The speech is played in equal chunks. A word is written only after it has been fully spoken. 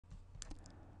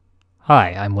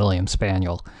Hi, I'm William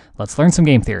Spaniel. Let's learn some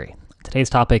game theory. Today's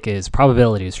topic is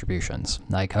probability distributions.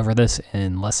 I cover this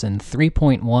in lesson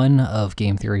 3.1 of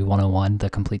Game Theory 101, the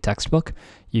complete textbook.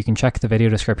 You can check the video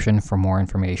description for more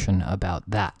information about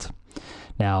that.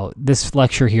 Now, this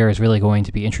lecture here is really going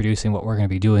to be introducing what we're going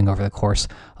to be doing over the course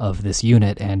of this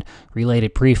unit and relate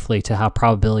it briefly to how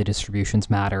probability distributions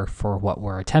matter for what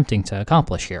we're attempting to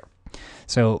accomplish here.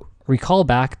 So, recall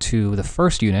back to the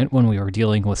first unit when we were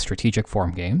dealing with strategic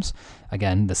form games.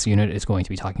 Again, this unit is going to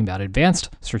be talking about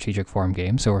advanced strategic form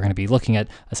games, so we're going to be looking at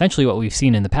essentially what we've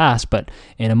seen in the past, but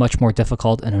in a much more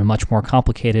difficult and in a much more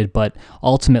complicated, but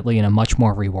ultimately in a much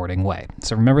more rewarding way.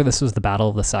 So remember, this was the battle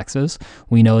of the sexes.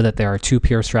 We know that there are two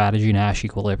pure strategy Nash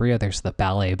equilibria. There's the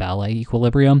ballet-ballet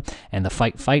equilibrium and the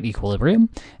fight-fight equilibrium.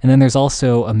 And then there's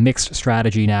also a mixed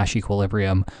strategy Nash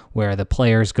equilibrium where the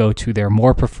players go to their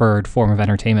more preferred form of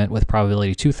entertainment with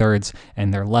probability 2/3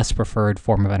 and their less preferred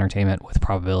form of entertainment with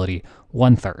probability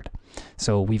 1/3.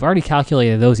 So we've already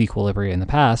calculated those equilibria in the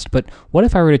past, but what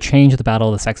if I were to change the battle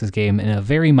of the sexes game in a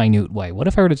very minute way? What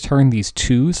if I were to turn these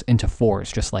 2s into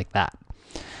 4s just like that?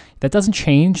 That doesn't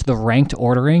change the ranked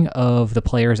ordering of the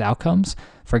player's outcomes.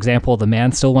 For example, the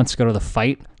man still wants to go to the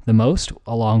fight the most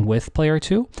along with player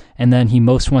 2, and then he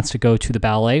most wants to go to the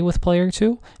ballet with player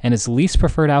 2, and his least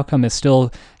preferred outcome is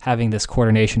still having this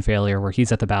coordination failure where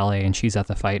he's at the ballet and she's at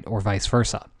the fight, or vice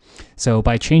versa. So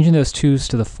by changing those 2s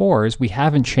to the 4s, we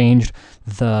haven't changed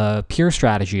the pure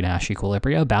strategy Nash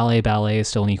equilibria. Ballet-ballet is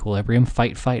still in equilibrium.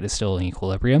 Fight-fight is still in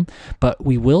equilibrium. But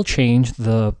we will change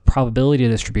the probability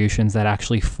distributions that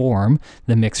actually form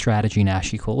the mixed strategy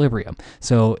Nash equilibrium.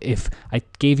 So if I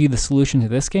gave you the solution to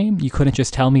this game, you couldn't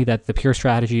just tell me that the pure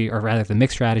strategy, or rather the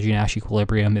mixed strategy Nash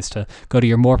equilibrium, is to go to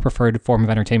your more preferred form of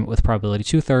entertainment with probability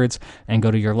 2/3 and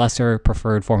go to your lesser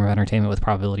preferred form of entertainment with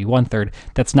probability 1/3.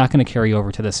 That's not going to carry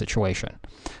over to this situation.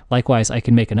 Likewise, I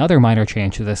can make another minor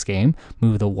change to this game,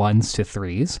 move the 1s to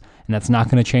 3s, and that's not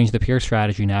going to change the pure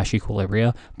strategy Nash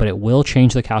equilibria, but it will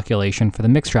change the calculation for the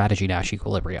mixed strategy Nash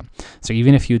equilibrium. So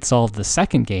even if you'd solved the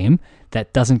second game,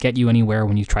 that doesn't get you anywhere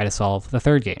when you try to solve the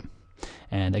third game.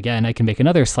 And again, I can make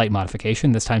another slight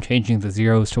modification, this time changing the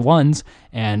 0s to 1s,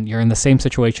 and you're in the same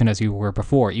situation as you were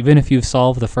before. Even if you've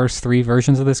solved the first 3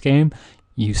 versions of this game,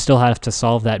 you still have to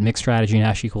solve that mixed strategy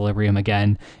Nash equilibrium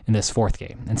again in this fourth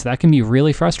game. And so that can be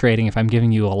really frustrating if I'm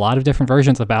giving you a lot of different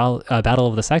versions of Battle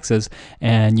of the Sexes,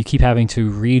 and you keep having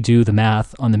to redo the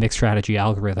math on the mixed strategy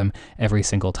algorithm every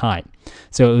single time.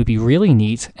 So it would be really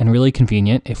neat and really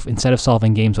convenient if instead of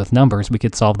solving games with numbers, we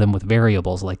could solve them with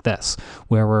variables like this,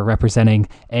 where we're representing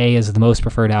A as the most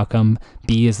preferred outcome,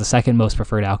 B is the second most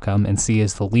preferred outcome, and C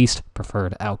is the least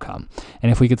preferred outcome.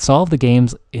 And if we could solve the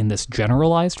games in this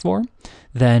generalized form,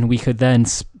 then we could then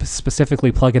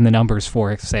specifically plug in the numbers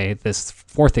for, say, this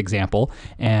fourth example,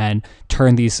 and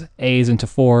turn these A's into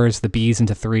 4s, the B's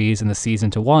into 3s, and the C's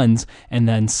into 1s, and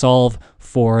then solve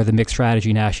for the mixed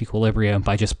strategy Nash equilibrium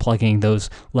by just plugging those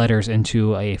letters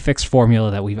into a fixed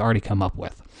formula that we've already come up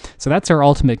with. So that's our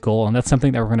ultimate goal, and that's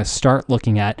something that we're going to start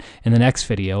looking at in the next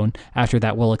video, and after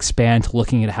that we'll expand to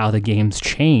looking at how the games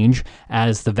change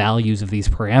as the values of these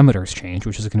parameters change,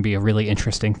 which is going to be a really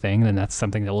interesting thing, and that's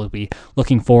something that we'll be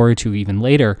looking forward to even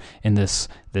later in this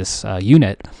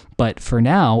unit. But for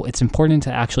now, it's important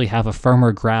to actually have a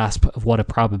firmer grasp of what a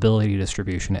probability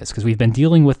distribution is, because we've been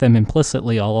dealing with them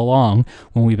implicitly all along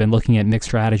when we've been looking at mixed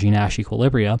strategy Nash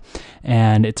equilibria,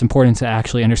 and it's important to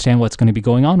actually understand what's going to be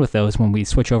going on with those when we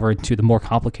switch over to the more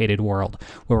complicated world,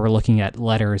 where we're looking at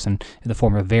letters and in the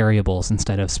form of variables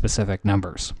instead of specific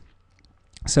numbers.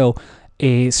 So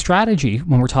a strategy,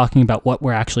 when we're talking about what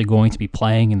we're actually going to be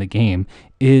playing in the game,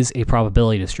 is a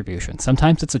probability distribution.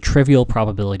 Sometimes it's a trivial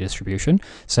probability distribution.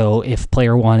 So if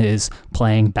player 1 is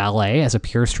playing ballet as a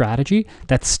pure strategy,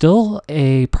 that's still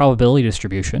a probability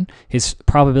distribution. His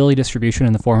probability distribution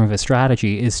in the form of his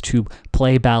strategy is to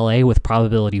play ballet with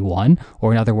probability 1,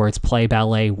 or in other words, play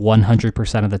ballet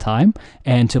 100% of the time,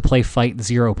 and to play fight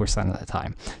 0% of the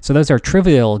time. So those are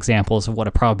trivial examples of what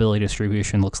a probability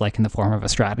distribution looks like in the form of a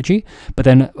strategy. But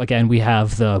then again, we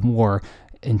have the more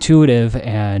intuitive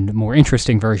and more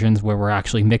interesting versions where we're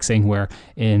actually mixing, where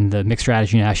in the mixed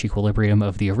strategy Nash equilibrium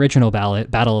of the original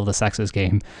Battle of the Sexes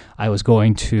game, I was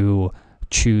going to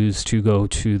choose to go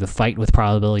to the fight with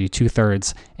probability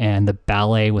 2/3 and the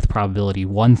ballet with probability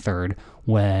 1/3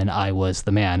 when I was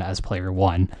the man as player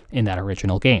 1 in that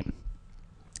original game.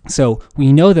 So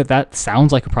we know that that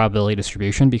sounds like a probability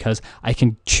distribution because I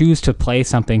can choose to play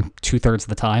something 2/3 of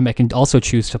the time. I can also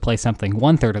choose to play something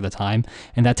 1/3 of the time,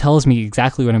 and that tells me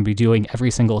exactly what I'm going to be doing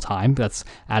every single time. That's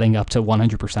adding up to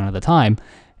 100% of the time.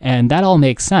 And that all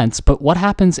makes sense, but what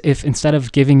happens if instead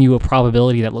of giving you a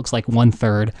probability that looks like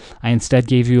 1/3, I instead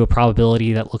gave you a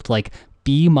probability that looked like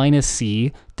b minus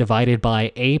c divided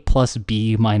by a plus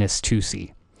b minus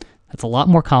 2c? That's a lot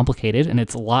more complicated, and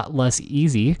it's a lot less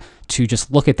easy to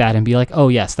just look at that and be like, oh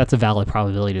yes, that's a valid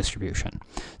probability distribution.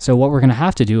 So what we're going to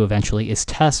have to do eventually is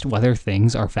test whether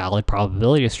things are valid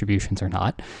probability distributions or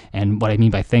not. And what I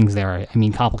mean by things there, I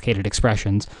mean complicated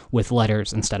expressions with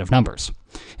letters instead of numbers.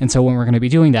 And so when we're going to be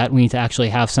doing that, we need to actually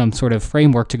have some sort of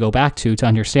framework to go back to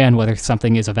understand whether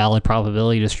something is a valid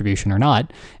probability distribution or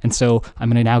not. And so I'm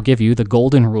going to now give you the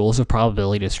golden rules of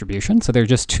probability distribution. So there are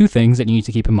just two things that you need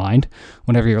to keep in mind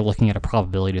whenever you're looking at a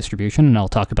probability distribution, and I'll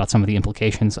talk about some of the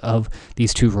implications of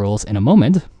these two rules in a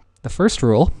moment. The first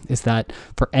rule is that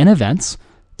for n events,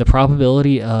 the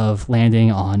probability of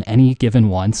landing on any given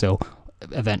one, so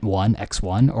event 1,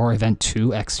 x1, or event 2,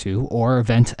 x2, or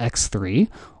event x3,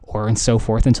 or and so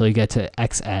forth until you get to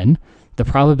xn, the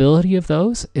probability of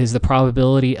those is the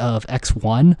probability of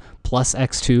x1 plus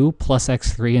x2 plus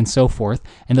x3 and so forth,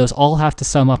 and those all have to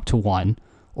sum up to 1,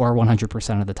 or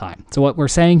 100% of the time. So what we're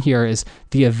saying here is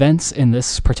the events in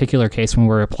this particular case, when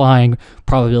we're applying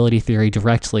probability theory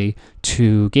directly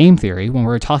to game theory, when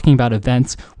we're talking about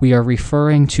events, we are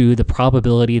referring to the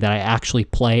probability that I actually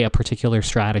play a particular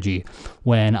strategy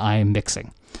when I'm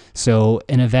mixing. So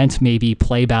an event may be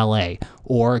play ballet,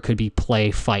 or it could be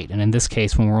play fight. And in this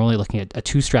case, when we're only looking at a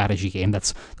two-strategy game,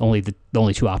 that's the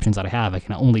only two options that I have. I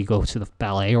can only go to the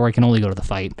ballet, or I can only go to the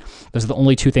fight. Those are the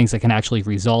only two things that can actually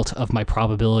result of my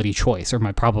probability choice, or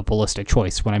my probabilistic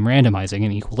choice, when I'm randomizing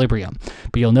in equilibrium.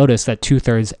 But you'll notice that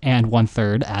 2/3 and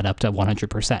 1/3 add up to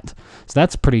 100%. So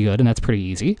that's pretty good, and that's pretty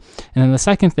easy. And then the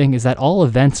second thing is that all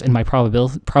events in my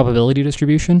probability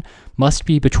distribution must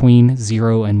be between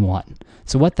 0 and 1.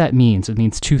 So what that means, it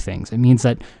means two things. It means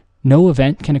that no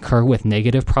event can occur with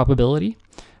negative probability.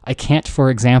 I can't, for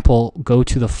example, go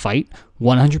to the fight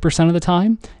 100% of the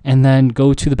time and then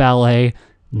go to the ballet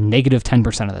negative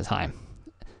 10% of the time.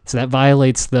 So that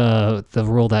violates the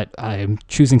rule that I'm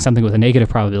choosing something with a negative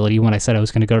probability when I said I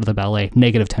was going to go to the ballet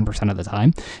negative 10% of the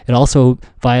time. It also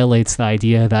violates the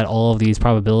idea that all of these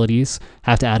probabilities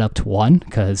have to add up to 1,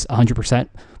 because 100%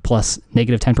 plus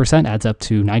negative 10% adds up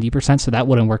to 90%, so that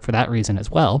wouldn't work for that reason as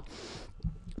well.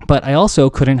 But I also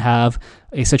couldn't have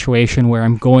a situation where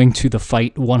I'm going to the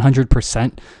fight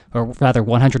 100%, or rather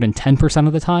 110%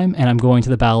 of the time, and I'm going to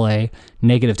the ballet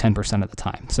negative 10% of the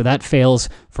time. So that fails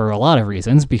for a lot of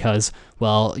reasons, because,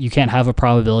 well, you can't have a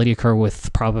probability occur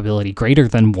with probability greater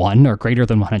than 1 or greater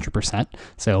than 100%.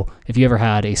 So if you ever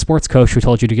had a sports coach who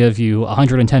told you to give you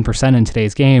 110% in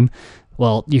today's game,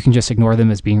 well, you can just ignore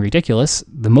them as being ridiculous.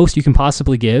 The most you can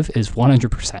possibly give is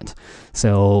 100%.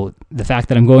 So the fact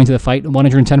that I'm going to the fight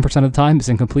 110% of the time is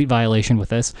in complete violation with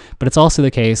this, but it's also the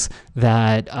case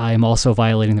that I'm also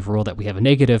violating the rule that we have a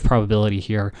negative probability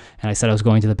here, and I said I was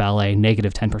going to the ballet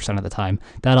negative 10% of the time.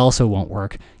 That also won't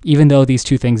work, even though these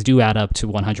two things do add up to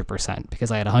 100%,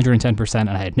 because I had 110%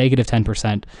 and I had negative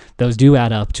 10%. Those do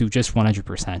add up to just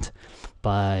 100%,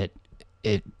 but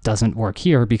it doesn't work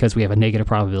here because we have a negative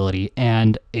probability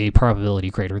and a probability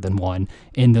greater than 1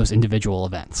 in those individual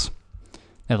events.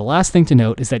 Now, the last thing to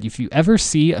note is that if you ever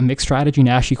see a mixed strategy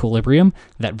Nash equilibrium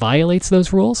that violates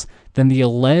those rules, then the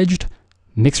alleged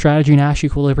mixed strategy Nash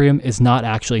equilibrium is not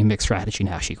actually a mixed strategy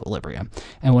Nash equilibrium.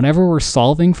 And whenever we're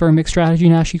solving for a mixed strategy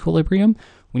Nash equilibrium,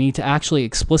 we need to actually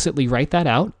explicitly write that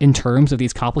out in terms of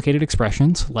these complicated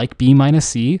expressions like b minus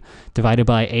c divided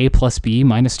by a plus b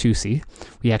minus 2c.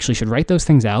 We actually should write those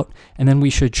things out, and then we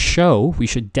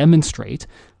should demonstrate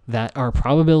that our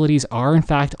probabilities are in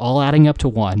fact all adding up to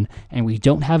 1, and we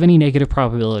don't have any negative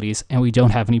probabilities, and we don't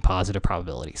have any positive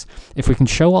probabilities. If we can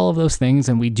show all of those things,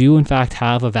 and we do in fact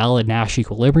have a valid Nash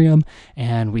equilibrium,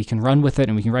 and we can run with it,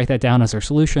 and we can write that down as our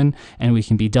solution, and we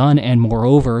can be done, and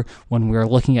moreover, when we're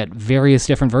looking at various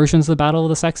different versions of the Battle of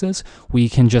the Sexes, we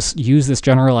can just use this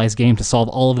generalized game to solve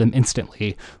all of them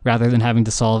instantly, rather than having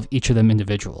to solve each of them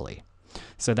individually.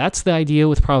 So that's the idea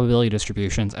with probability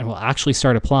distributions, and we'll actually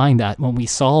start applying that when we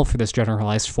solve for this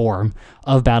generalized form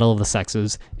of Battle of the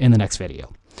Sexes in the next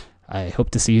video. I hope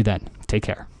to see you then. Take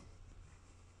care.